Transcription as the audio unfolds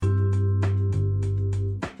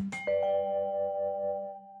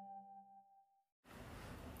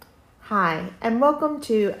Hi, and welcome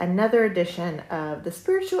to another edition of The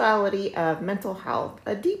Spirituality of Mental Health,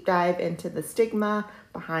 a deep dive into the stigma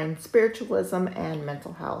behind spiritualism and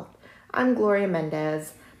mental health. I'm Gloria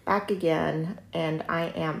Mendez, back again, and I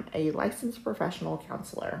am a licensed professional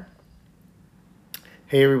counselor.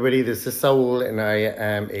 Hey everybody, this is Saul, and I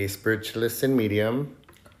am a spiritualist and medium.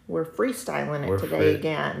 We're freestyling it today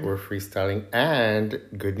again. We're freestyling, and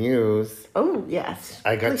good news. Oh, yes.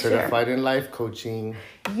 I got Please certified share. in life coaching.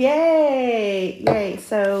 Yay! Yay.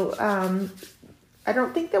 So, I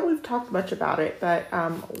don't think that we've talked much about it, but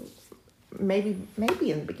maybe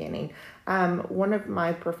in the beginning. One of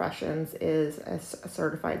my professions is a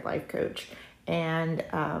certified life coach. And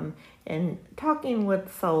in talking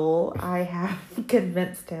with Saul, I have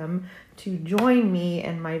convinced him to join me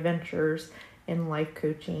in my ventures in life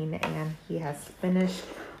coaching, and he has finished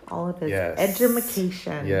all of his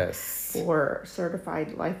education for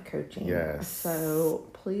certified life coaching. Yes. So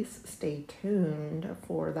please stay tuned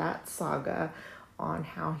for that saga on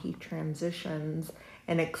how he transitions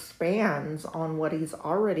and expands on what he's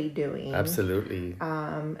already doing. Absolutely.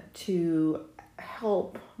 To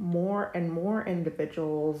help more and more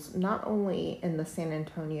individuals, not only in the San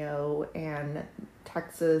Antonio and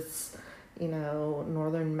Texas,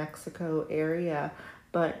 northern Mexico area,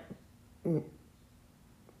 but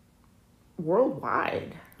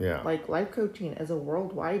worldwide. Yeah. Like life coaching is a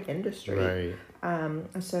worldwide industry.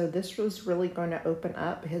 Right. So this was really going to open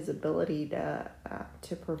up his ability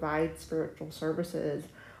to provide spiritual services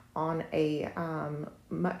on a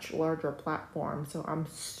much larger platform. So I'm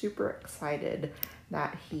super excited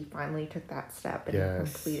that he finally took that step and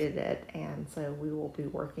completed it. And so we will be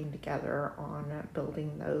working together on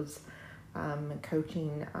building those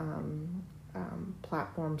coaching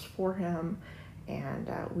platforms for him. And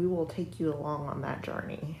we will take you along on that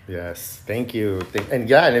journey. Yes, thank you. And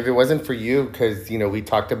if it wasn't for you, because, we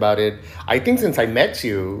talked about it, I think since I met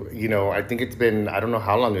you, I think it's been, I don't know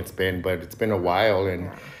how long it's been, but it's been a while. And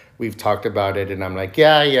we've talked about it, and I'm like,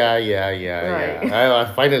 yeah. I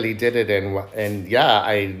finally did it, and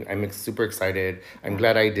I'm super excited. I'm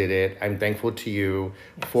glad I did it. I'm thankful to you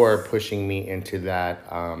for pushing me into that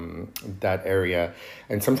area.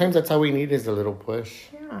 And sometimes that's all we need is a little push.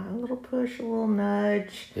 Yeah, a little push, a little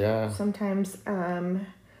nudge. Yeah. Sometimes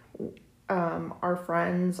our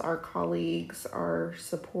friends, our colleagues, our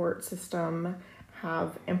support system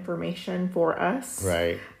have information for us.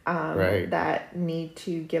 Right. That need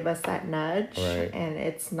to give us that nudge. Right. And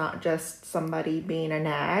it's not just somebody being a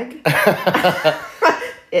nag.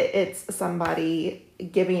 It's somebody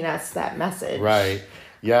giving us that message. Right.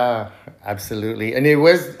 Yeah, absolutely. And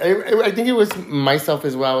I think it was myself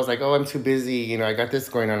as well. I was like, oh, I'm too busy. I got this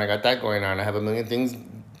going on. I got that going on. I have a million things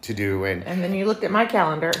to do. And then you looked at my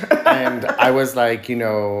calendar. And I was like,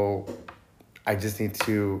 I just need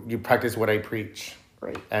to practice what I preach.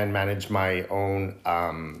 Right. And manage my own,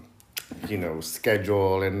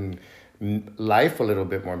 schedule and life a little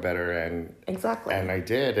bit more better. And exactly. And I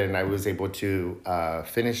did. And I was able to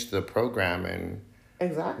finish the program and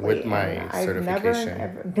with my certification.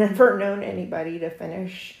 I've never known anybody to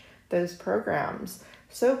finish those programs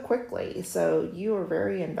so quickly. So you are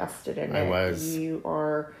very invested in it. I was. You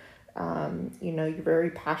are, you're very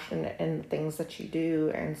passionate in the things that you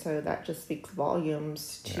do. And so that just speaks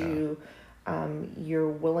volumes to your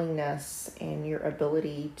willingness and your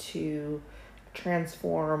ability to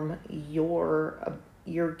transform your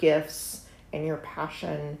gifts and your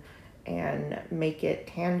passion and make it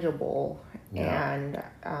tangible and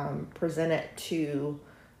present it to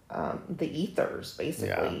the ethers,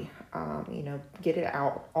 basically. Get it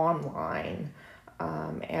out online.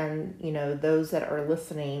 And, those that are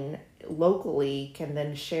listening locally can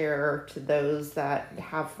then share to those that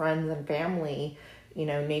have friends and family,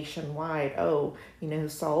 nationwide. Oh,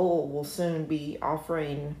 Saul will soon be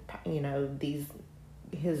offering,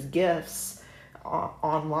 his gifts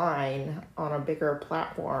online on a bigger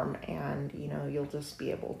platform, and you'll just be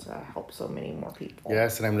able to help so many more people.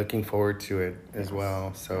 Yes, and I'm looking forward to it as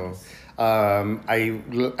well. So I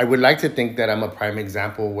would like to think that I'm a prime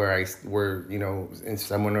example where and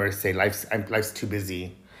someone were to say life's too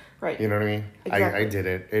busy. Right. You know what I mean? Exactly. I did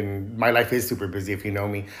it, and my life is super busy. If you know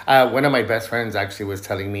me, one of my best friends actually was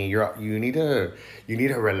telling me, you need to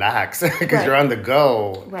relax because you're on the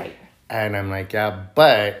go. Right. And I'm like, yeah,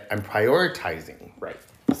 but I'm prioritizing. Right.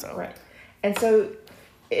 So. Right. And so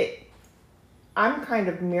I'm kind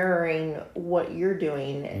of mirroring what you're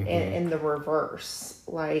doing in the reverse.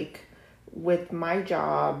 Like with my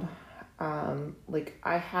job,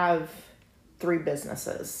 I have 3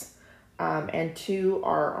 businesses. and 2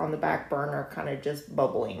 are on the back burner, kind of just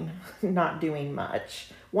bubbling, not doing much.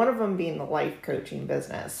 One of them being the life coaching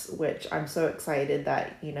business, which I'm so excited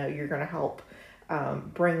that you're going to help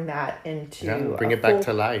bring that into bring it back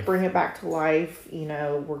to life. Bring it back to life.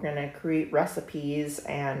 We're going to create recipes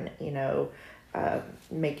and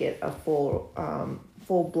make it a full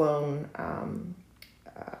blown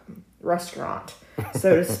restaurant,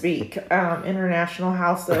 so to speak, international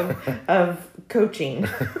house of coaching.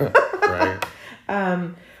 Right.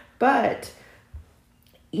 But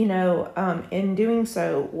in doing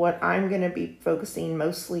so, what I'm going to be focusing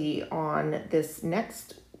mostly on this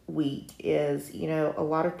next week is, a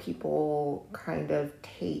lot of people kind of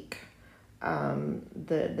take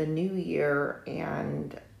the new year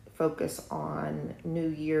and focus on new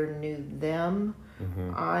year, new them.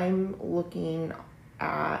 Mm-hmm. I'm looking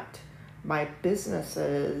at my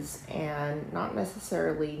businesses and not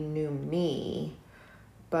necessarily new me,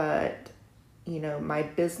 but my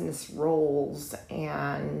business roles,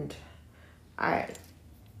 and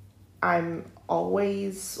I'm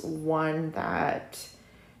always one that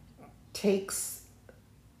takes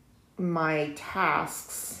my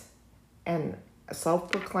tasks and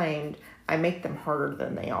self-proclaimed, I make them harder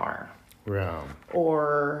than they are. Yeah.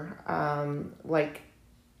 Or like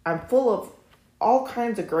I'm full of all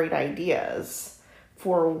kinds of great ideas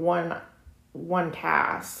for one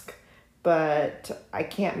task, but I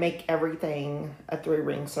can't make everything a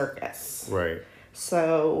 3-ring circus. Right.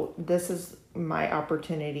 So this is my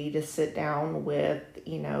opportunity to sit down with,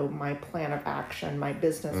 my plan of action, my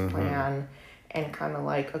business plan, and kind of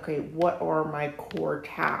like, okay, what are my core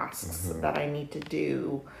tasks that I need to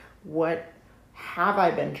do? What have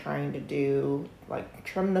I been trying to do? Like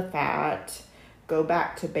trim the fat, go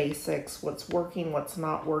back to basics, what's working, what's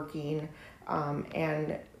not working,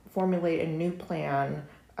 and formulate a new plan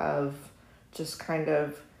of just kind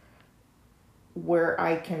of where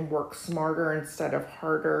I can work smarter instead of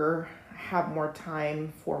harder, have more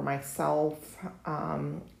time for myself,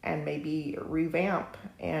 and maybe revamp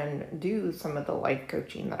and do some of the life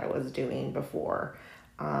coaching that I was doing before.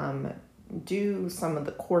 Do some of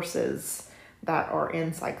the courses that are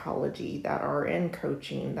in psychology, that are in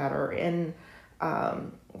coaching, that are in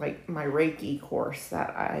like my Reiki course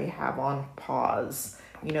that I have on pause.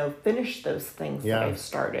 Finish those things that I've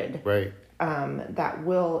started. Right. That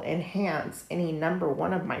will enhance any number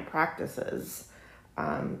one of my practices,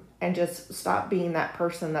 and just stop being that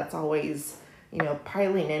person that's always,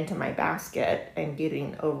 piling into my basket and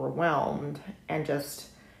getting overwhelmed, and just,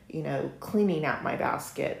 cleaning out my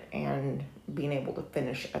basket and being able to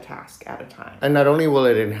finish a task at a time. And not only will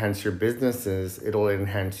it enhance your businesses, it'll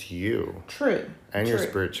enhance you. True. And your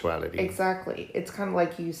spirituality. Exactly. It's kind of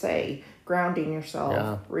like you say, grounding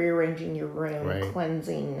yourself, rearranging your room,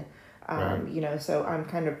 cleansing. So I'm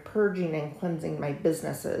kind of purging and cleansing my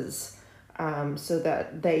businesses, so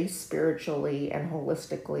that they spiritually and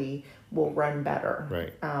holistically will run better.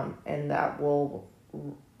 Right. And that will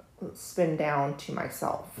spin down to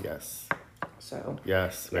myself. Yes. So.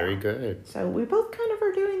 Yes, very good. So we both kind of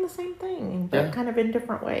are doing the same thing, but kind of in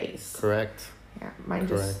different ways. Correct. Yeah, mine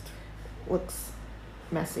just looks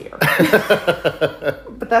messier.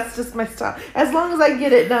 But that's just my style. As long as I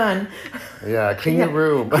get it done. Yeah, clean your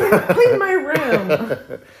room. Clean my room.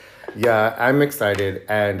 Yeah, I'm excited,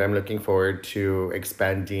 and I'm looking forward to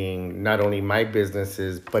expanding not only my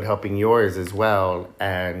businesses, but helping yours as well,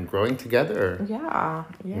 and growing together. Yeah.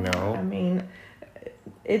 I mean,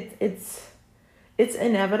 it's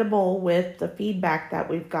inevitable with the feedback that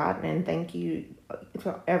we've gotten, and thank you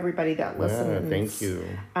to everybody that listens. Thank you.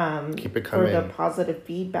 Keep it coming. For the positive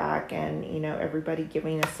feedback, and everybody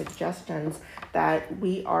giving us suggestions that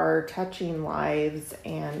we are touching lives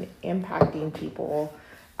and impacting people.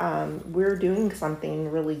 We're doing something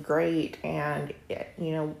really great, and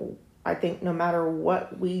I think no matter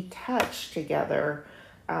what we touch together,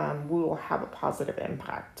 we will have a positive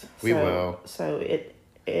impact. We will. So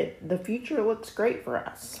the future looks great for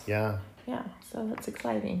us. Yeah. Yeah, so that's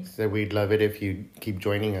exciting. So we'd love it if you keep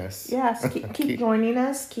joining us. Yes, keep joining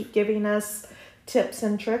us. Keep giving us tips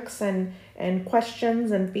and tricks and questions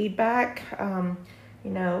and feedback.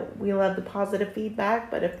 We love the positive feedback,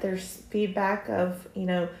 but if there's feedback of,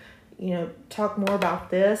 talk more about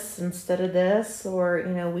this instead of this, or,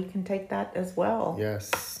 we can take that as well.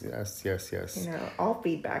 Yes. All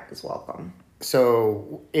feedback is welcome.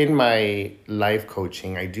 So in my life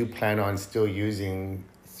coaching, I do plan on still using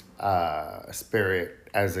spirit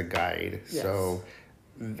as a guide. Yes. So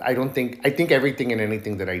I think everything and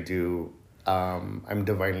anything that I do, I'm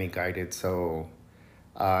divinely guided. So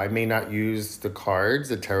I may not use the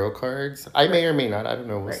tarot cards. I may or may not. I don't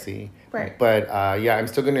know. We'll see. Right. But yeah, I'm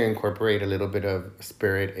still going to incorporate a little bit of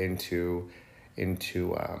spirit into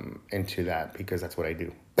that because that's what I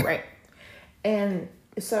do. Right. And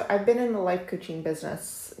so I've been in the life coaching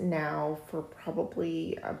business now for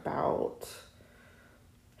probably about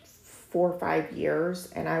 4 or 5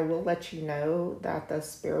 years, and I will let you know that the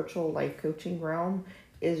spiritual life coaching realm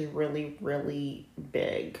is really, really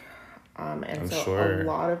big. And I'm so a sure.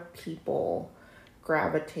 lot of people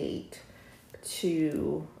gravitate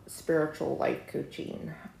to spiritual life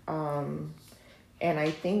coaching. And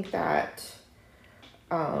I think that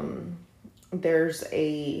there's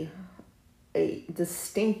a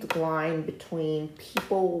distinct line between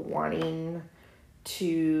people wanting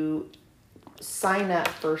to sign up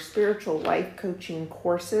for spiritual life coaching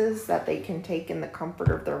courses that they can take in the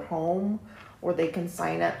comfort of their home, or they can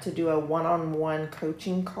sign up to do a one-on-one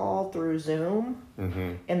coaching call through Zoom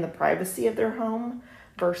in the privacy of their home,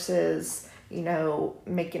 versus,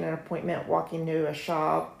 making an appointment, walking to a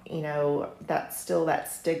shop. That's still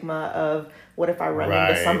that stigma of, what if I run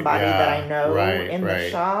into somebody that I know in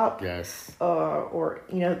the shop? Yes. Or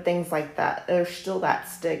things like that. There's still that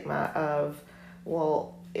stigma of,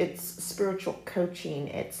 well, it's spiritual coaching.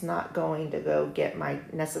 It's not going to go get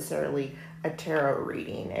necessarily a tarot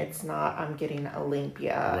reading. It's not, I'm getting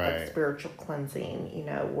Olympia of spiritual cleansing.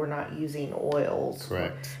 We're not using oils.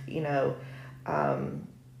 Correct.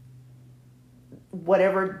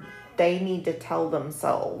 Whatever they need to tell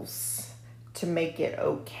themselves to make it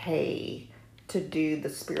okay to do the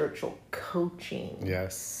spiritual coaching.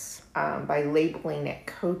 Yes. By labeling it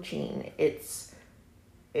coaching, it's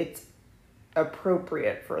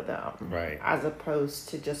appropriate for them. Right. As opposed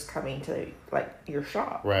to just coming to your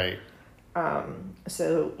shop. Right.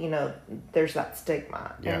 So, there's that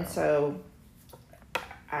stigma. Yeah. And so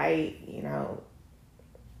I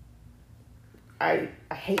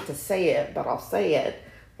hate to say it, but I'll say it.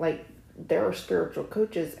 There are spiritual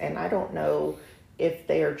coaches, and I don't know if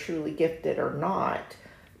they are truly gifted or not,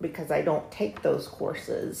 because I don't take those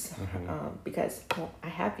courses. Because, well, I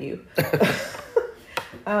have you.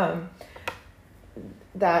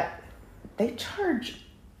 That they charge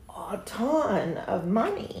a ton of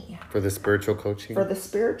money for the spiritual coaching.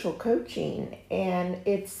 And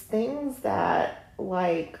it's things that,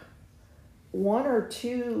 one or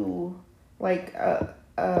two, a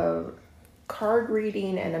card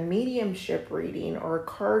reading and a mediumship reading, or a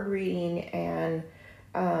card reading and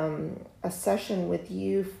a session with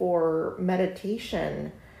you for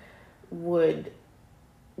meditation would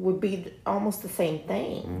be almost the same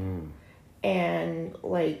thing. And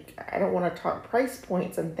I don't want to talk price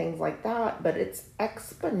points and things like that, but it's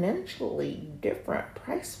exponentially different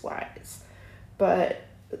price wise. But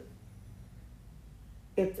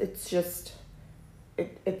it's just,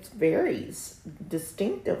 it varies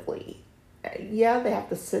distinctively. Yeah, they have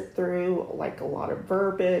to sit through a lot of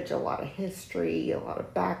verbiage, a lot of history, a lot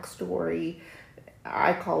of backstory.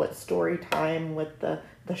 I call it story time with the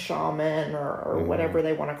shaman, or whatever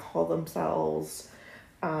they want to call themselves.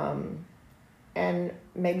 And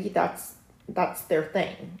maybe that's their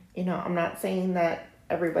thing. I'm not saying that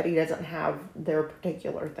everybody doesn't have their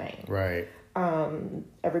particular thing. Right.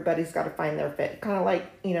 Everybody's got to find their fit. Kind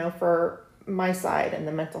of for my side and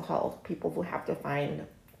the mental health, people will have to find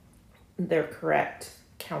their correct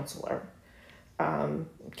counselor. Some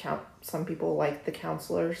people like the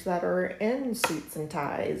counselors that are in suits and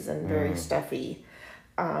ties and very stuffy.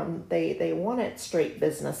 They want it straight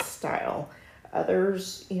business style.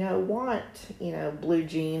 Others, want, blue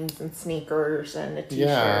jeans and sneakers and a t-shirt.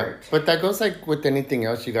 Yeah, but that goes with anything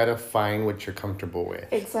else. You got to find what you're comfortable with.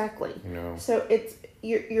 Exactly. So it's,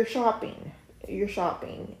 you're shopping.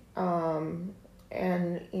 And,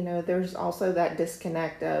 there's also that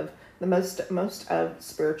disconnect of most of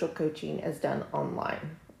spiritual coaching is done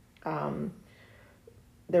online.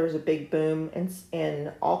 There was a big boom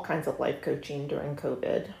in all kinds of life coaching during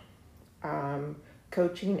COVID.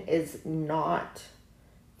 Coaching is not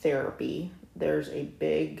therapy. There's a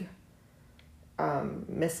big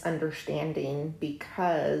misunderstanding,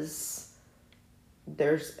 because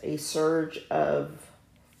there's a surge of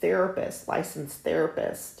licensed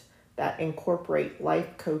therapists that incorporate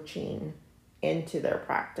life coaching into their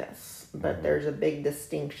practice. But there's a big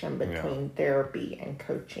distinction between therapy and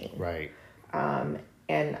coaching. Right. And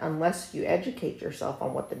unless you educate yourself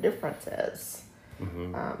on what the difference is.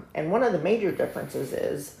 And one of the major differences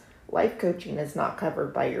is life coaching is not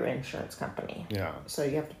covered by your insurance company. Yeah. So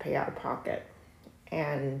you have to pay out of pocket.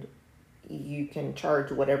 And you can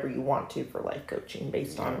charge whatever you want to for life coaching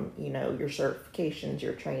based on, your certifications,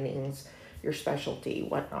 your trainings, your specialty,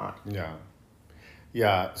 whatnot. Yeah.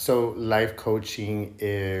 Yeah. So life coaching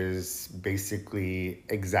is basically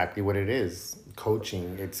exactly what it is.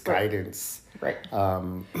 Coaching, it's Right. guidance. Right.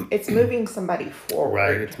 It's moving somebody forward.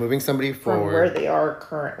 Right. It's moving somebody from forward. where they are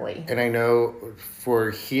currently. And I know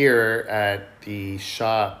for here at the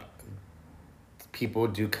shop, people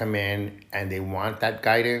do come in and they want that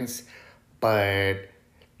guidance, but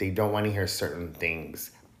they don't want to hear certain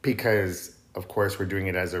things because, of course, we're doing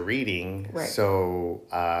it as a reading. Right. So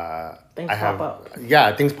Things I have, pop up.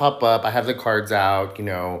 yeah, things pop up. I have the cards out, you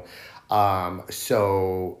know.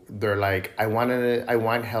 So they're like, I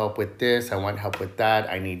want help with this. I want help with that.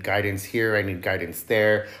 I need guidance here. I need guidance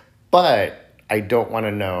there, but I don't want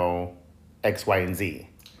to know X, Y, and Z.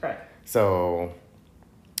 Right. So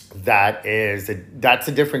that's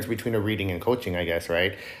the difference between a reading and coaching, I guess,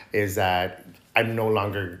 right? Is that I'm no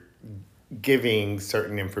longer giving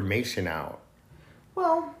certain information out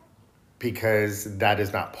Well, because that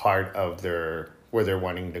is not part of where they're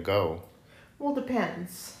wanting to go. well,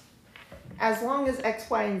 depends. As long as X,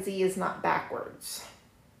 Y, and Z is not backwards.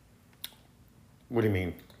 What do you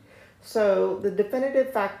mean? So the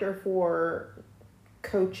definitive factor for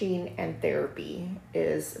coaching and therapy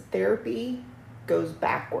is therapy goes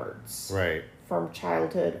backwards. Right. From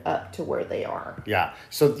childhood up to where they are. Yeah.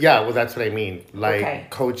 So yeah, well that's what I mean. Like Okay.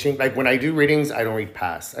 coaching, like when I do readings, I don't read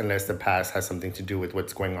past unless the past has something to do with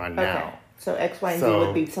what's going on Okay. now. So X, Y, and Z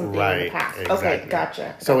would be something in the past. Exactly. Okay,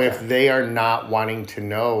 gotcha. So if they are not wanting to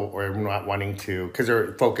know or not wanting to, because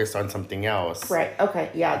they're focused on something else. Right. Okay.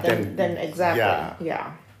 Yeah. Then exactly.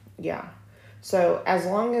 Yeah. So as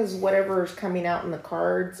long as whatever's coming out in the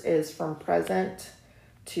cards is from present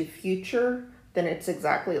to future, then it's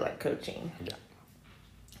exactly like coaching. Yeah.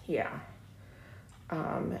 Yeah.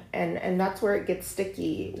 And that's where it gets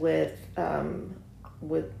sticky with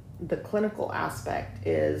the clinical aspect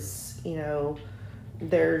is, you know,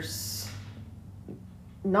 there's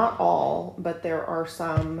not all, but there are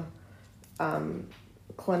some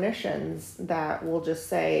clinicians that will just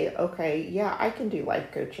say, okay, yeah, I can do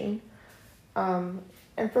life coaching. And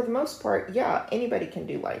for the most part, yeah, anybody can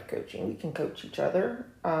do life coaching. We can coach each other.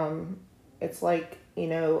 It's like, you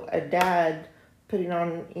know, a dad putting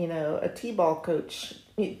on, you know, a t-ball coach,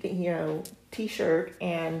 you know, t-shirt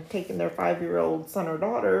and taking their 5-year-old son or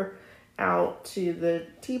daughter out to the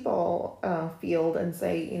t-ball field and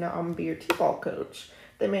say, you know, I'm going to be your t-ball coach.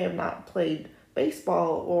 They may have not played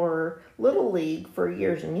baseball or little league for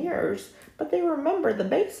years and years, but they remember the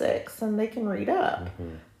basics and they can read up.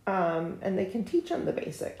 And they can teach them the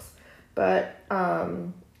basics. But,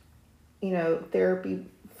 you know, therapy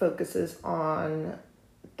focuses on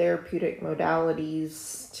therapeutic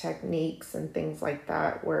modalities, techniques, and things like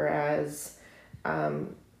that, whereas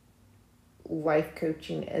life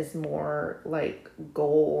coaching is more like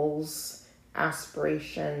goals,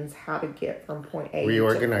 aspirations, how to get from point A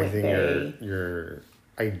Reorganizing to point B. your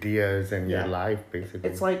ideas and your life, basically.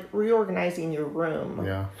 It's like reorganizing your room.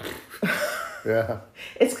 Yeah. Yeah.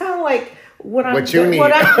 It's kind of like what I'm about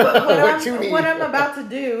to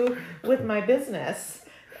do with my business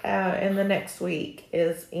in the next week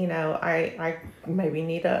is, you know, I maybe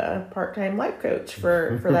need a part-time life coach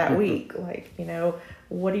for that week. Like, you know,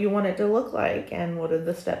 what do you want it to look like, and what are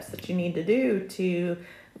the steps that you need to do to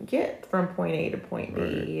get from point A to point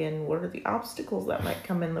B, and what are the obstacles that might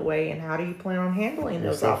come in the way, and how do you plan on handling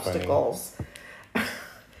those obstacles?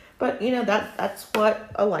 But, you know, that's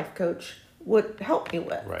what a life coach would help you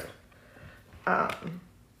with. Right.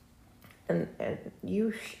 And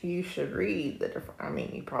you should read the different, I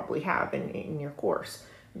mean, you probably have in your course,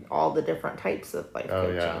 all the different types of life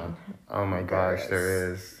coaching. Yeah. Oh my gosh,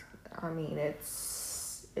 there is. I mean,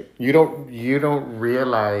 you don't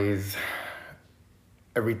realize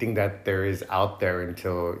everything that there is out there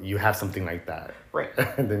until you have something like that. Right.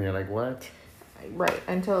 And then you're like, what? Right.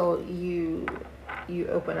 Until you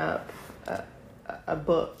open up a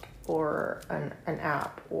book or an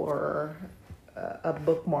app or a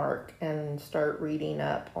bookmark and start reading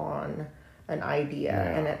up on an idea,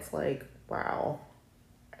 and it's like, wow,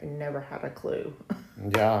 I never had a clue.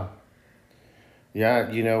 Yeah,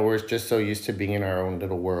 you know, we're just so used to being in our own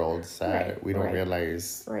little worlds that we don't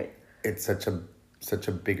realize it's such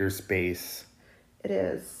a bigger space. It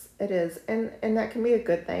is, and that can be a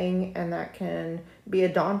good thing, and that can be a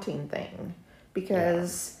daunting thing,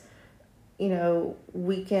 because you know,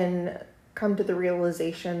 we can come to the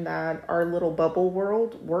realization that our little bubble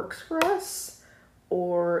world works for us,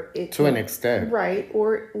 or it to an extent, right?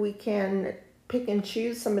 Or we can pick and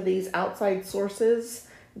choose some of these outside sources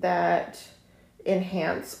that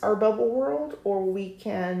enhance our bubble world, or we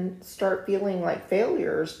can start feeling like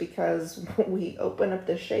failures because we open up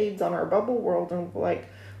the shades on our bubble world and we're like,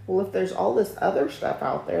 well, if there's all this other stuff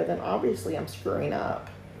out there, then obviously I'm screwing up.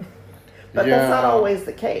 But that's not always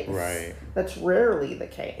the case. Right. That's rarely the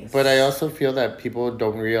case. But I also feel that people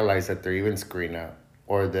don't realize that they're even screwing up,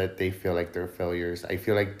 or that they feel like they're failures. I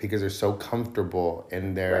feel like because they're so comfortable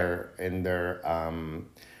in their in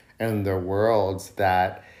their worlds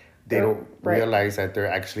that they don't realize that they're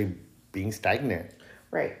actually being stagnant.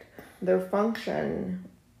 Right. Their function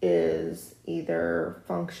is either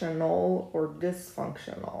functional or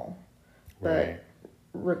dysfunctional. But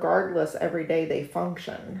regardless, every day they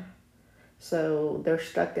function. So they're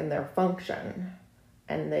stuck in their function,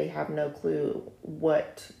 and they have no clue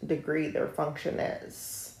what degree their function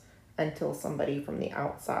is until somebody from the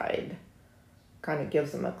outside kind of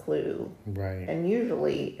gives them a clue. Right. And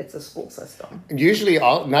usually it's a school system. Usually,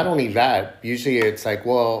 not only that, usually it's like,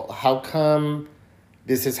 well, how come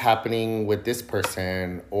this is happening with this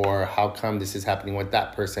person, or how come this is happening with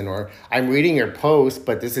that person, or I'm reading your post,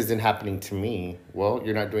 but this isn't happening to me. Well,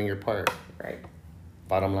 you're not doing your part. Right.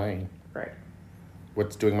 Bottom line. Right.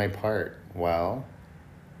 What's doing my part? Well,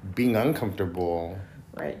 being uncomfortable.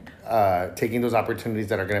 Right. Taking those opportunities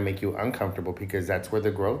that are going to make you uncomfortable, because that's where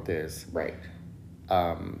the growth is. Right.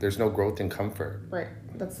 There's no growth in comfort. Right.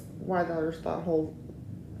 That's why there's that whole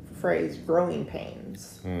phrase, growing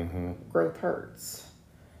pains. Mm-hmm. Growth hurts.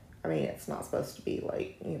 I mean, it's not supposed to be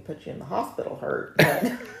like, put you in the hospital hurt.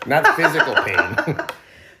 But not physical pain.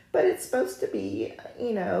 But it's supposed to be,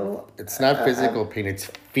 It's not physical pain. It's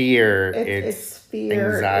fear. It's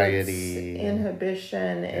fear. Anxiety. It's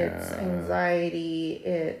inhibition. It's anxiety.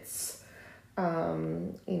 It's,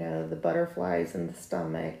 the butterflies in the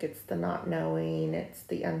stomach. It's the not knowing. It's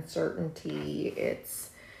the uncertainty. It's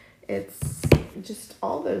just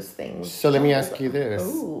all those things. So let me ask you this.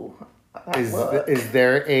 Ooh, is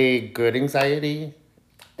there a good anxiety?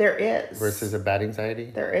 There is. Versus a bad anxiety?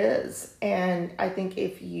 There is. And I think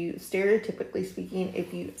stereotypically speaking,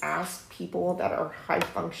 if you ask people that are high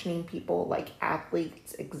functioning people, like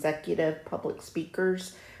athletes, executive, public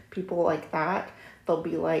speakers, people like that, they'll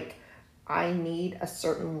be like, I need a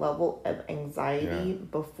certain level of anxiety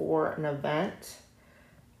before an event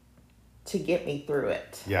to get me through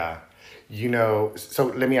it. Yeah. So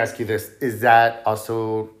let me ask you this. Is that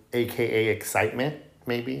also AKA excitement,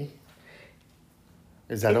 maybe?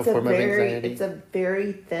 Is that a form of anxiety? It's a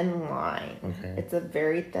very thin line. Okay. It's a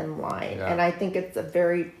very thin line. Yeah. And I think it's a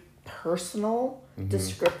very personal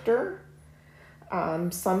descriptor.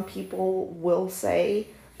 Some people will say,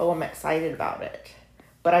 oh, I'm excited about it.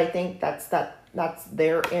 But I think that's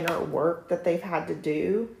their inner work that they've had to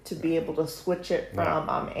do to be able to switch it from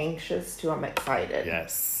I'm anxious to I'm excited.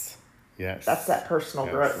 Yes. That's that personal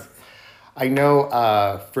growth. I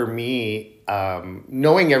know for me,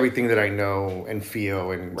 knowing everything that I know and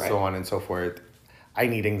feel and so on and so forth, I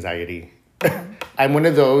need anxiety. I'm one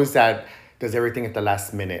of those that does everything at the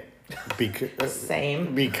last minute.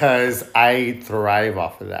 Same. Because I thrive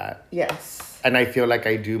off of that. Yes. And I feel like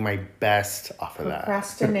I do my best off of that.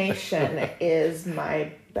 Procrastination is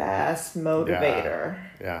my best motivator.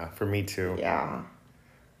 Yeah, for me too. Yeah.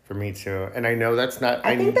 For me too. And I know that's not...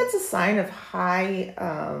 I think that's a sign of high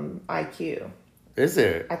IQ. Is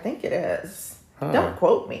it? I think it is. Huh. Don't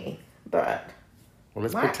quote me, but... Well,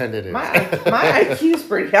 let's pretend it is. My IQ's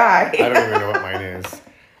pretty high. I don't even know what mine is.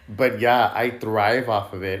 But yeah, I thrive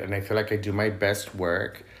off of it, and I feel like I do my best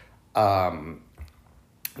work. Now,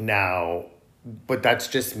 but that's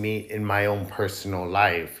just me in my own personal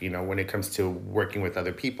life. When it comes to working with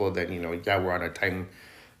other people, then, we're on a time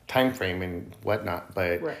frame and whatnot.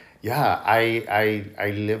 But yeah,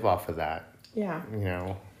 I live off of that. Yeah.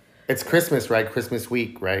 It's Christmas, right? Christmas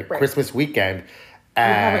week, right? Christmas weekend.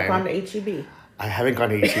 And you haven't gone to H-E-B. I haven't gone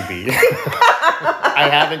to H-E-B. I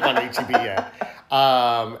haven't gone to H-E-B yet.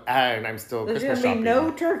 And I'm still There's Christmas gonna be shopping.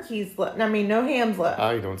 no turkeys left. No hams left.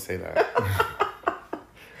 Oh, you don't say that.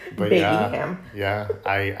 But baby ham. Yeah,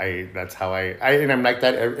 I that's how I and I'm like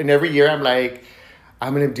that. And every year I'm like,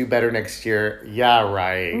 I'm gonna do better next year. Yeah,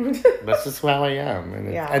 right. That's just how I am,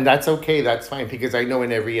 and that's okay. That's fine, because I know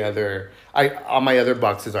in every other, all my other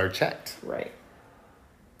boxes are checked. Right.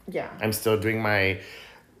 Yeah. I'm still doing my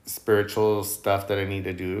spiritual stuff that I need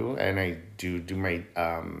to do, and I do my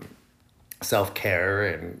self-care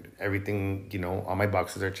and everything. All my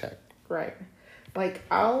boxes are checked. Right. Like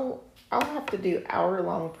I'll have to do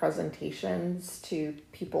hour-long presentations to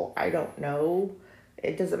people I don't know.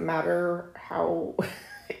 It doesn't matter how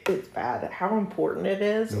it's bad, how important it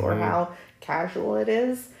is, or how casual it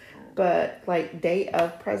is. But like day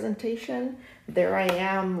of presentation, there I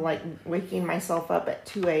am, like waking myself up at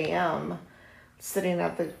 2 a.m., sitting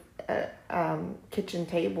at the kitchen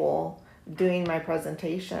table doing my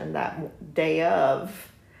presentation that day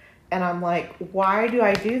of. And I'm like, why do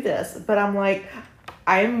I do this? But I'm like,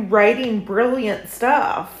 I'm writing brilliant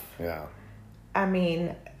stuff. Yeah. I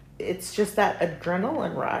mean, it's just that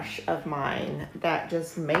adrenaline rush of mine that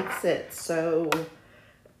just makes it so,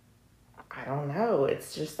 I don't know,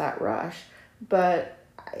 it's just that rush. But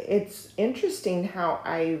it's interesting how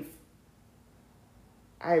I've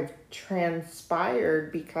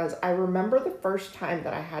transpired, because I remember the first time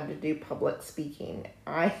that I had to do public speaking.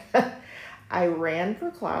 I ran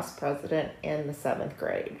for class president in the 7th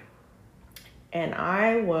grade, and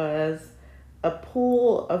I was a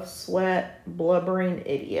pool of sweat, blubbering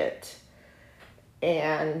idiot.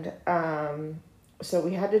 And so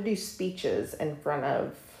we had to do speeches in front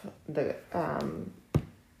of the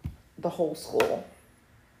whole school,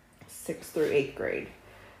 6th through 8th grade.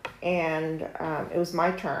 And it was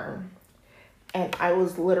my turn. And I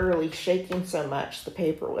was literally shaking so much the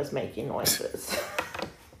paper was making noises.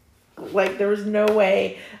 Like, there was no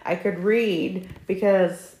way I could read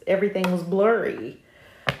because everything was blurry.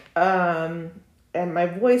 And my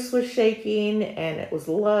voice was shaking and it was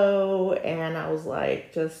low. And I was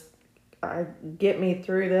like, just get me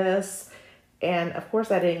through this. And of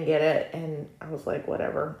course I didn't get it. And I was like,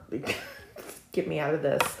 whatever, get me out of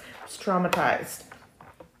this. I was traumatized.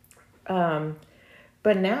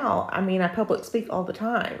 But now, I mean, I public speak all the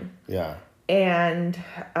time. Yeah. And,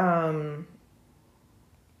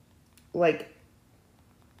 like,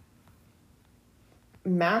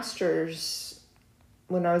 masters,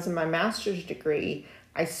 when I was in my master's degree,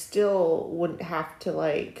 I still wouldn't have to,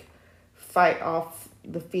 like, fight off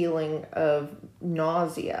the feeling of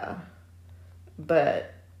nausea,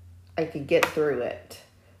 but I could get through it.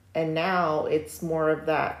 And now it's more of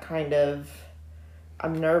that kind of,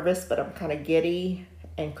 I'm nervous, but I'm kind of giddy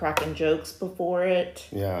and cracking jokes before it.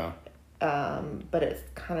 Yeah. But it's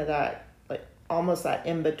kind of that, like, almost that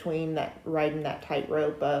in between, that riding that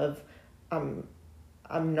tightrope of I'm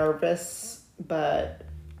nervous, but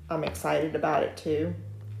I'm excited about it too.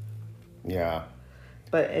 Yeah.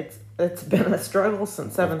 But it's been a struggle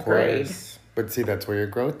since 7th grade. But see, that's where your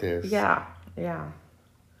growth is. Yeah. Yeah.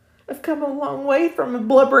 I've come a long way from a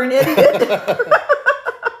blubbering idiot.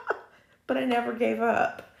 But I never gave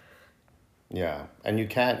up. Yeah, and you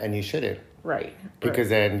can't, and you shouldn't. Right. Because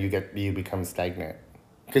then you become stagnant.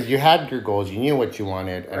 Because you had your goals, you knew what you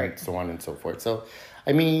wanted, and so on and so forth. So,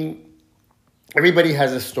 I mean, everybody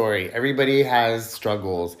has a story. Everybody has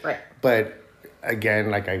struggles. Right. But again,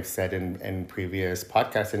 like I've said in previous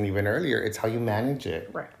podcasts and even earlier, it's how you manage it.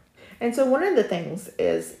 Right. And so one of the things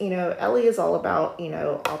is, Ellie is all about,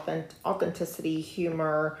 authenticity,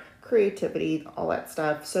 humor, creativity, all that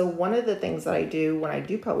stuff. So one of the things that I do when I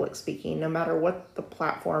do public speaking, no matter what the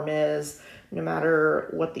platform is, no matter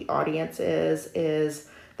what the audience is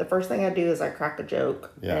the first thing I do is I crack a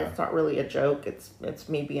joke. Yeah. And it's not really a joke. It's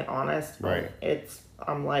me being honest. Right.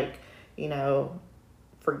 I'm like,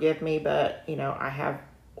 forgive me, but, I have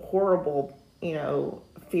horrible,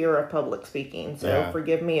 fear of public speaking. So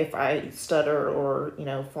forgive me if I stutter or,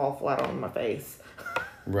 fall flat on my face.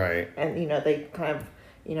 Right. And, they kind of,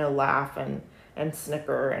 laugh and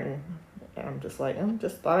snicker, and I'm just like,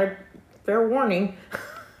 just thought I'd fair warning.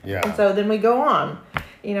 Yeah. And so then we go on,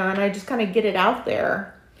 and I just kind of get it out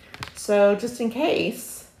there. So just in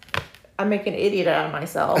case I make an idiot out of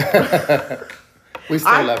myself. We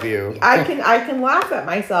still love you. I can laugh at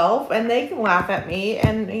myself, and they can laugh at me,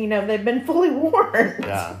 and they've been fully warned.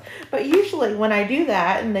 Yeah. But usually when I do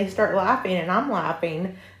that and they start laughing and I'm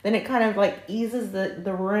laughing, then it kind of like eases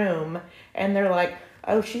the room, and they're like,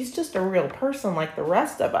 oh, she's just a real person like the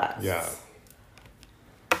rest of us. Yeah.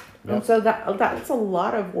 Yep. And so that's a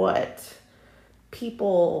lot of what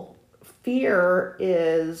people fear,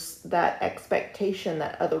 is that expectation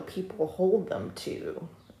that other people hold them to.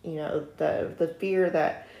 The fear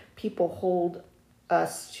that people hold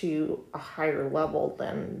us to a higher level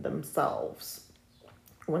than themselves.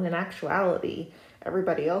 When in actuality,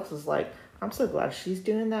 everybody else is like, I'm so glad she's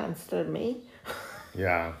doing that instead of me.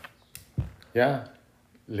 Yeah. Yeah.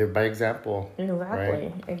 Live by example. Exactly.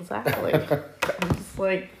 Right? Exactly. I'm just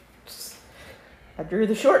like, I drew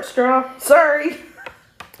the short straw. Sorry.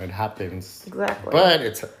 It happens. Exactly. But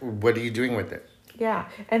what are you doing with it? Yeah.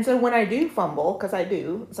 And so when I do fumble, because I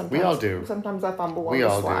do sometimes. We all do. Sometimes I fumble on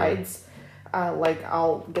the slides. Like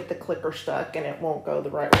I'll get the clicker stuck and it won't go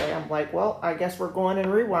the right way. I'm like, well, I guess we're going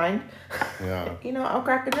and rewind. Yeah. I'll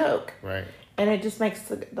crack a joke. Right. And it just makes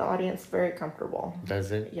the audience very comfortable.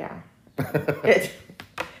 Does it? Yeah.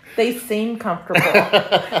 They seem comfortable.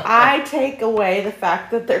 I take away the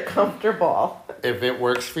fact that they're comfortable. If it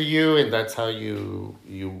works for you and that's how you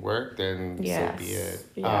work, then yes. so be it.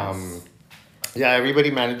 Yes. Yeah,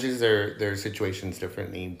 everybody manages their situations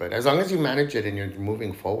differently, but as long as you manage it and you're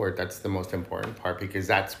moving forward, that's the most important part because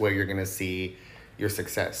that's where you're gonna see your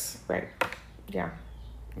success. Right. Yeah.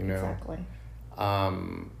 You know, Exactly.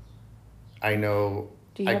 um, I know.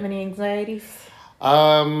 Do you have any anxieties?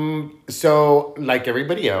 So like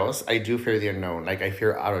everybody else, I do fear the unknown. Like I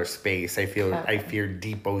fear outer space. I fear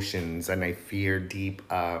deep oceans, and I fear deep,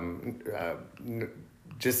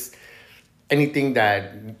 just anything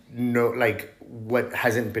that like what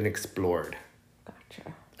hasn't been explored.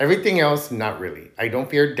 Gotcha. Everything else, not really. I don't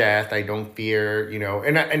fear death. I don't fear,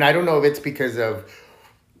 and I don't know if it's because of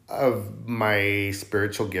my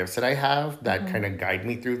spiritual gifts that I have that kind of guide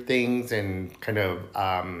me through things and kind of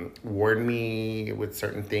warn me with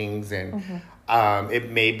certain things. And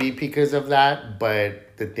it may be because of that,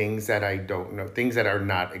 but the things that I don't know, things that are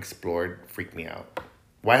not explored, freak me out.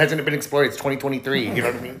 Why hasn't it been explored? It's 2023. You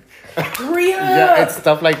know what I mean? Hurry up! Yeah, it's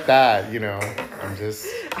stuff like that. I'm just.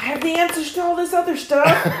 I have the answers to all this other stuff.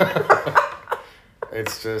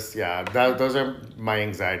 It's just, yeah, those are my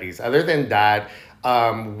anxieties. Other than that,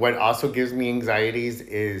 what also gives me anxieties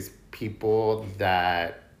is people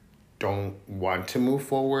that don't want to move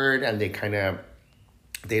forward and they're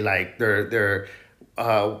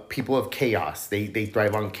people of chaos. They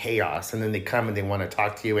thrive on chaos, and then they come and they want to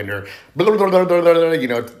talk to you and they're blah, blah, blah, blah, blah,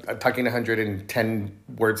 blah, talking 110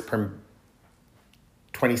 words per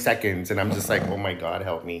 20 seconds, and I'm just like, oh my God,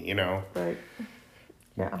 help me, Right.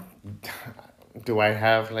 Yeah. Do I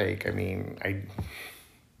have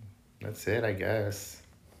that's it, I guess.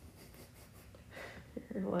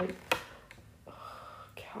 You're like, oh,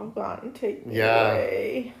 Calgon, take me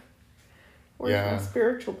away. Where's my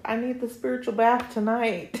spiritual? I need the spiritual bath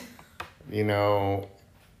tonight.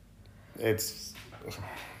 It's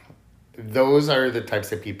those are the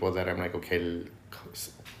types of people that I'm like, okay,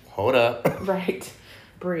 hold up. Right.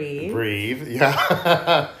 Breathe.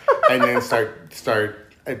 Yeah. And then start.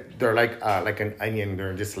 They're like an onion.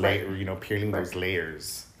 They're just peeling those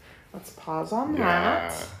layers. Let's pause on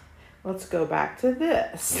that. Let's go back to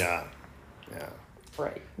this. Yeah.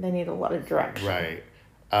 Right. They need a lot of direction. Right.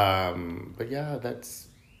 But yeah, that's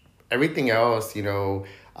everything else.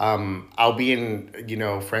 I'll be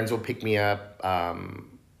in. Friends will pick me up.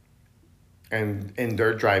 And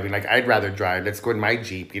they're driving. Like I'd rather drive. Let's go in my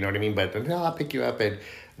Jeep. You know what I mean? But then I'll pick you up and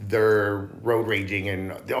they're road raging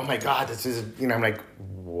and oh my God, this is I'm like,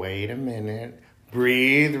 wait a minute.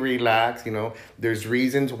 Breathe, relax, There's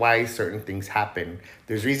reasons why certain things happen.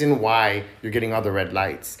 There's reason why you're getting all the red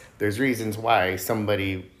lights. There's reasons why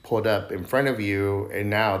somebody pulled up in front of you and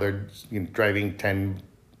now they're driving 10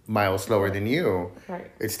 miles slower than you.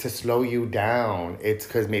 Right. It's to slow you down. It's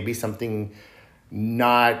because maybe something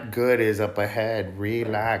not good is up ahead.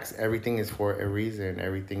 Relax. Everything is for a reason.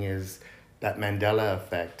 Everything is that Mandela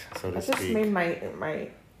effect, so to speak. That just made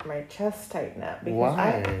my chest tighten up because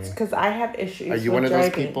Why? Because I have issues. Are you with one of driving.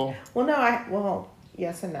 those people? Well,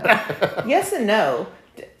 yes and no. Yes and no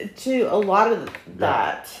to a lot of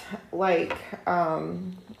that. Like,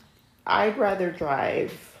 I'd rather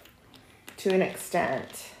drive to an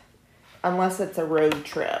extent, unless it's a road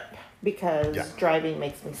trip, because driving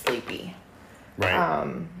makes me sleepy.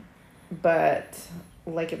 Right. But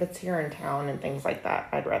like if it's here in town and things like that,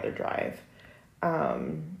 I'd rather drive.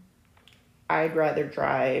 I'd rather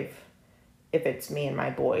drive if it's me and my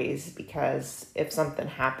boys, because if something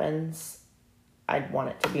happens, I'd want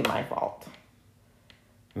it to be my fault.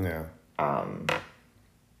 Yeah.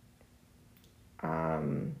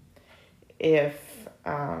 If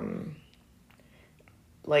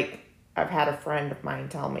like I've had a friend of mine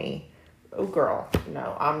tell me, oh girl,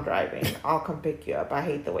 no, I'm driving. I'll come pick you up. I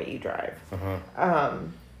hate the way you drive.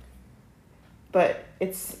 But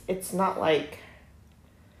it's not like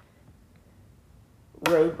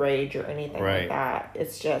road rage or anything like that.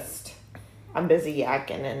 It's just I'm busy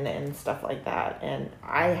yakking and stuff like that. And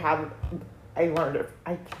I learned it.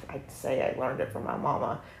 I'd say I learned it from my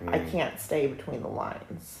mama. I can't stay between the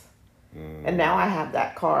lines. And now I have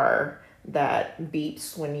that car that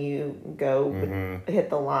beeps when you go hit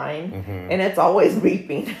the line, and it's always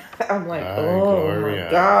beeping. I'm like, Gloria.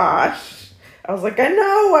 My gosh. I was like, I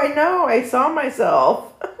know, I saw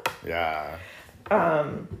myself. Yeah.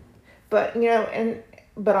 But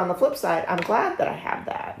but on the flip side, I'm glad that I have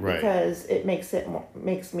that because it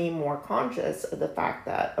makes me more conscious of the fact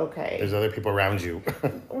that there's other people around you.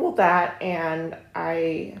 Well, that and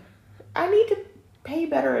I need to pay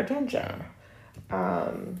better attention.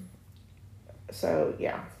 So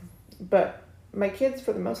yeah, but my kids,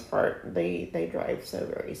 for the most part, they drive so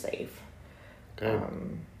very safe. Good.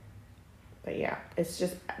 But yeah, it's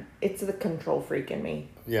the control freak in me.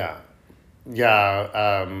 Yeah.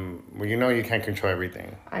 Yeah. Well, you can't control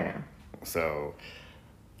everything. I know. So,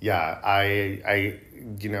 yeah,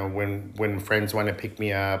 when friends want to pick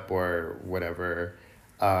me up or whatever,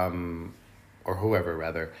 or whoever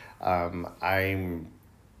rather, I'm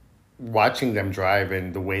watching them drive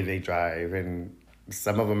and the way they drive, and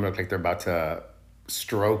some of them look like they're about to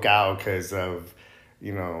stroke out because of,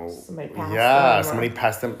 Somebody passed yeah, them somebody or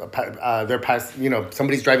passed them. They're past,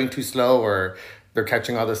 somebody's driving too slow, or they're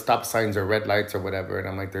catching all the stop signs or red lights or whatever. And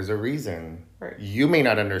I'm like, there's a reason. right. You may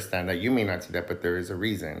not understand that, you may not see that, but there is a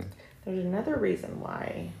reason. There's another reason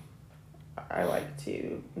why I like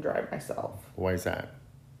to drive myself, Why is that?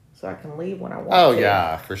 so I can leave when I want Oh to.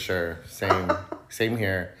 yeah, for sure. Same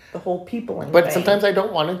here. The whole peopling But thing. sometimes I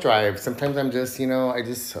don't want to drive. Sometimes I'm just,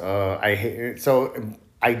 I hate it. So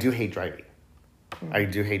I do hate driving. Mm-hmm. I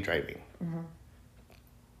do hate driving. Mm-hmm.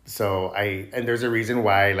 So and there's a reason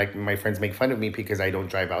why, like, my friends make fun of me because I don't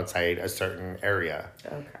drive outside a certain area.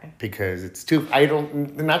 Okay. Because it's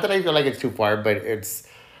not that I feel like it's too far, but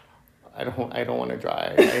I don't want to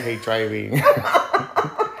drive. I hate driving.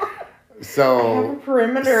 So I have a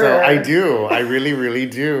perimeter. So I do. I really, really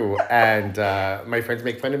do. And my friends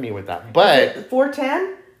make fun of me with that. But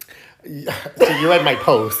 410? so you read my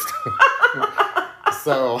post.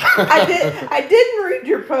 So I didn't read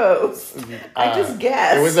your post. I just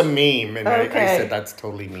guessed. It was a meme, and Okay. I said that's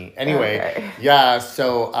totally me. Anyway, Okay. yeah.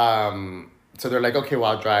 So so they're like, okay,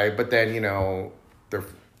 well, I'll drive, but then they're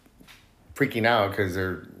freaking out because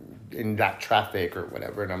they're in that traffic or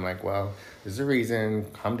whatever, and I'm like, well, there's a reason.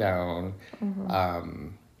 Calm down. Mm-hmm.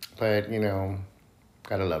 But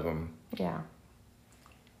gotta love them. Yeah.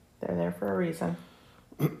 They're there for a reason.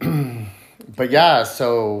 But yeah,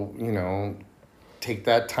 so take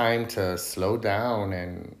that time to slow down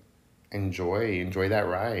and enjoy that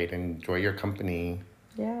ride, enjoy your company.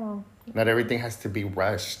 Yeah. Not everything has to be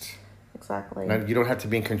rushed. Exactly. You don't have to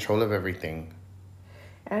be in control of everything.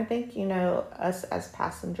 And I think, us as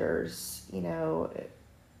passengers,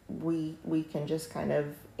 we can just kind of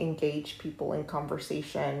engage people in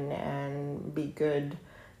conversation and be good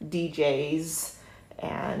DJs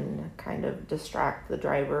and kind of distract the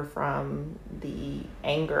driver from the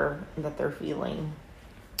anger that they're feeling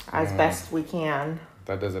as best we can.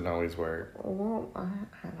 That doesn't always work. Well,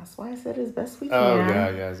 that's why I said as best we can. Oh, yeah,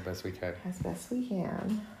 as best we can. As best we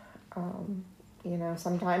can.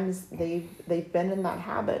 Sometimes they've been in that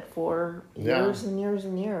habit for years and years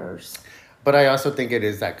and years. But I also think it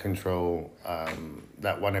is that control,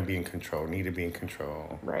 that want to be in control, need to be in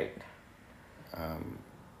control. Right.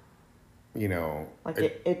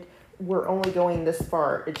 Like we're only going this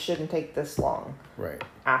far. It shouldn't take this long. Right.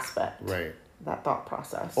 Aspect. Right. That thought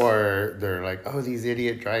process. Or they're like, oh, these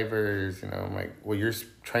idiot drivers. I'm like, well, you're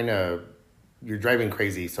driving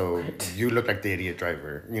crazy, so you look like the idiot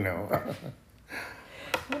driver.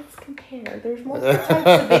 Let's compare. There's multiple types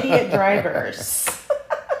of idiot drivers.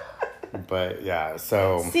 But yeah,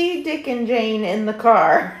 so See Dick and Jane in the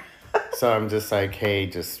car. So I'm just like, hey,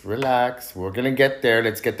 just relax. We're gonna get there.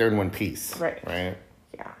 Let's get there in one piece. Right. Right.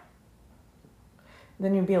 Yeah.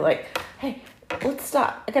 Then you'd be like, hey, let's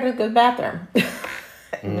stop. I gotta go to the bathroom.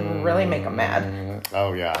 And then really make them mad.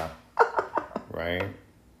 Oh yeah. Right.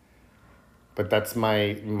 But that's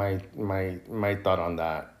my thought on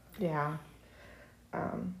that. Yeah.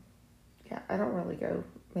 Yeah, I don't really go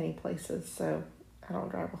many places, so I don't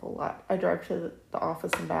drive a whole lot. I drive to the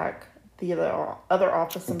office and back, the other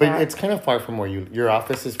office and back. But it's kind of far from your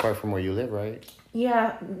office is far from where you live, right?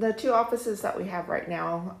 Yeah, the two offices that we have right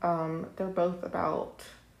now, they're both about,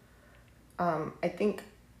 I think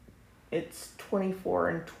it's 24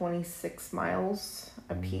 and 26 miles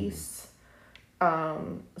a piece.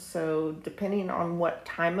 So depending on what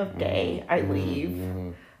time of day I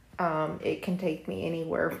leave, it can take me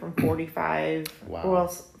anywhere from 45,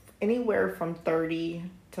 well, anywhere from 30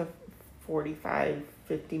 to 45,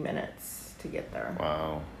 50 minutes to get there.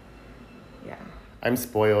 Wow. Yeah. I'm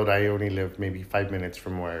spoiled. I only live maybe 5 minutes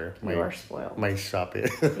from where You are spoiled. my shop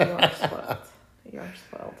is. You are spoiled. You are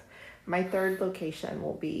spoiled. My third location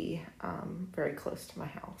will be very close to my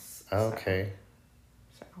house. Okay.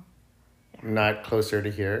 So yeah. Not closer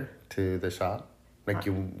to here, to the shop? Like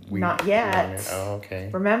not yet. Oh,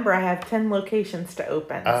 okay. Remember, I have 10 locations to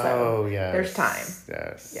open. Oh, so yes. There's time.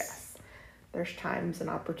 Yes. Yes. There's times and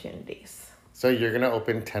opportunities. So you're going to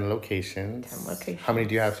open 10 locations. 10 locations. How many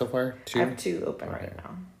do you have so far? 2? I have 2 open right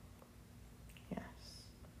now. Yes.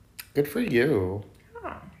 Good for you.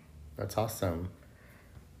 Oh, That's awesome.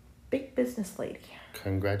 big business lady.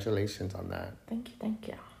 Congratulations on that. Thank you. Thank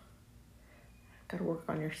you. Got to work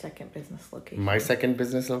on your second business location. My second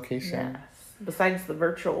business location? Yes. Besides the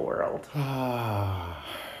virtual world.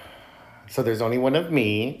 So there's only one of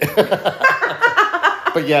me.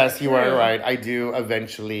 But yes, you are right. I do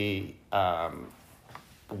eventually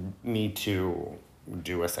need to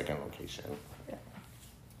do a second location. Yeah.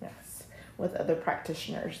 Yes. With other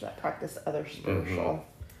practitioners that practice other spiritual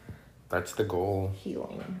That's the goal.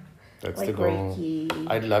 healing. That's like the goal. Reiki.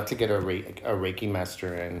 I'd love to get a Reiki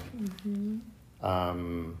master in.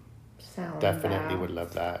 Sound Definitely bath. would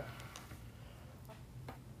love that.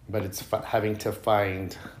 But it's having to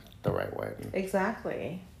find the right one.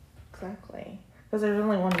 Exactly. Because there's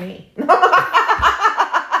only one me. Are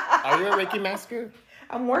you a Reiki master?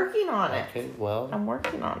 I'm working on it. Okay, well. I'm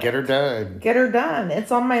working on it. Get her done. Get her done.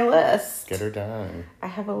 It's on my list. Get her done. I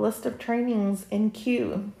have a list of trainings in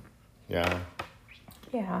queue. Yeah.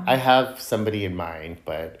 Yeah. I have somebody in mind,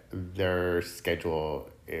 but their schedule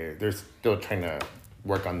is, they're still trying to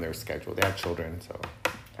work on their schedule. They have children, so.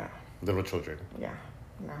 Yeah. Little children. Yeah.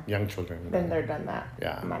 No. Young children. Been there, done that.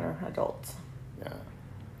 Yeah. Minor adults. Yeah.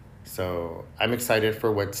 So I'm excited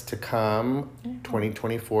for what's to come.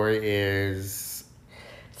 2024 is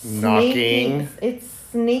knocking. It's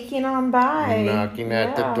sneaking on by. Knocking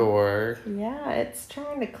at the door. Yeah, it's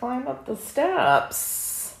trying to climb up the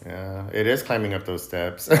steps. Yeah, it is climbing up those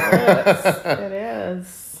steps. It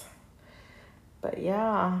is. But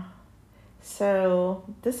yeah. So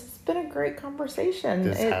this has been a great conversation.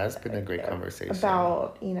 This has been a great conversation.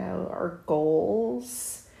 About, our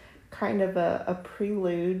goals, kind of a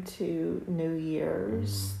prelude to New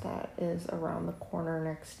Year's that is around the corner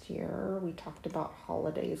next year. We talked about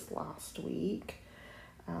holidays last week.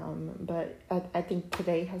 But I think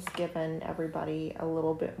today has given everybody a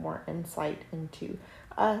little bit more insight into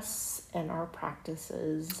us and our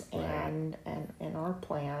practices and our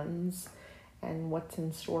plans and what's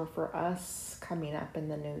in store for us coming up in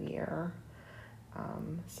the new year.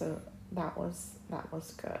 So that was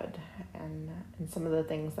good, and some of the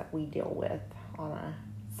things that we deal with on a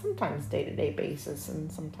sometimes day-to-day basis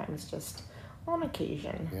and sometimes just on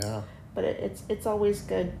occasion. Yeah. But it's always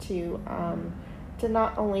good to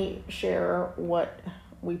not only share what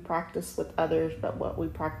we practice with others, but what we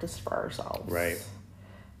practice for ourselves. Right.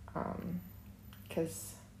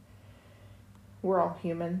 Because we're all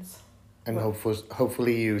humans. And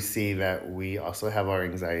hopefully you see that we also have our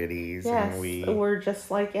anxieties. Yes, and we're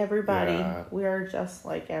just like everybody. Yeah. We are just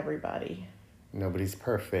like everybody. Nobody's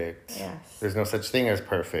perfect. Yes. There's no such thing as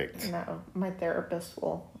perfect. No, my therapist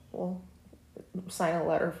will sign a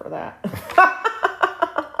letter for that.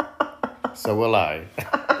 So will I.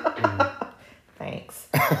 Thanks.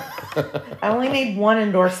 I only need one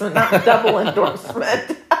endorsement, not double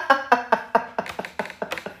endorsement.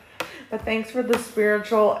 But thanks for the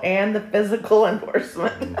spiritual and the physical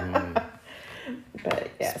endorsement. But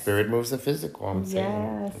yes. Spirit moves the physical, I'm saying.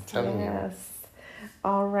 Yes. I'm telling you.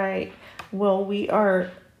 All right. Well, we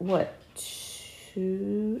are,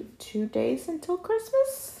 2 days until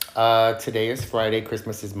Christmas? Today is Friday,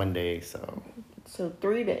 Christmas is Monday, so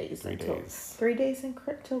 3 days. 3 days. 3 days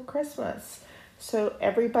until Christmas. So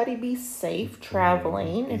everybody be safe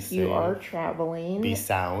traveling. If you are traveling. Be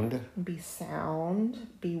sound. Be sound.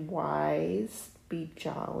 Be wise. Be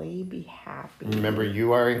jolly. Be happy. Remember,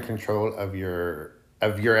 you are in control of your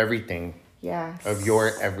everything. Yes. Of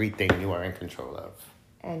your everything you are in control of.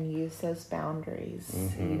 And use those boundaries.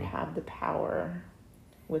 You have the power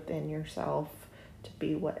within yourself to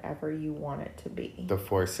be whatever you want it to be. The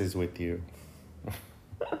force is with you.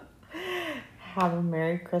 Have a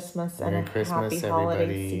Merry Christmas and Merry a Christmas, happy holiday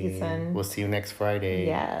everybody. season. We'll see you next Friday.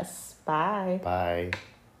 Yes. Bye. Bye.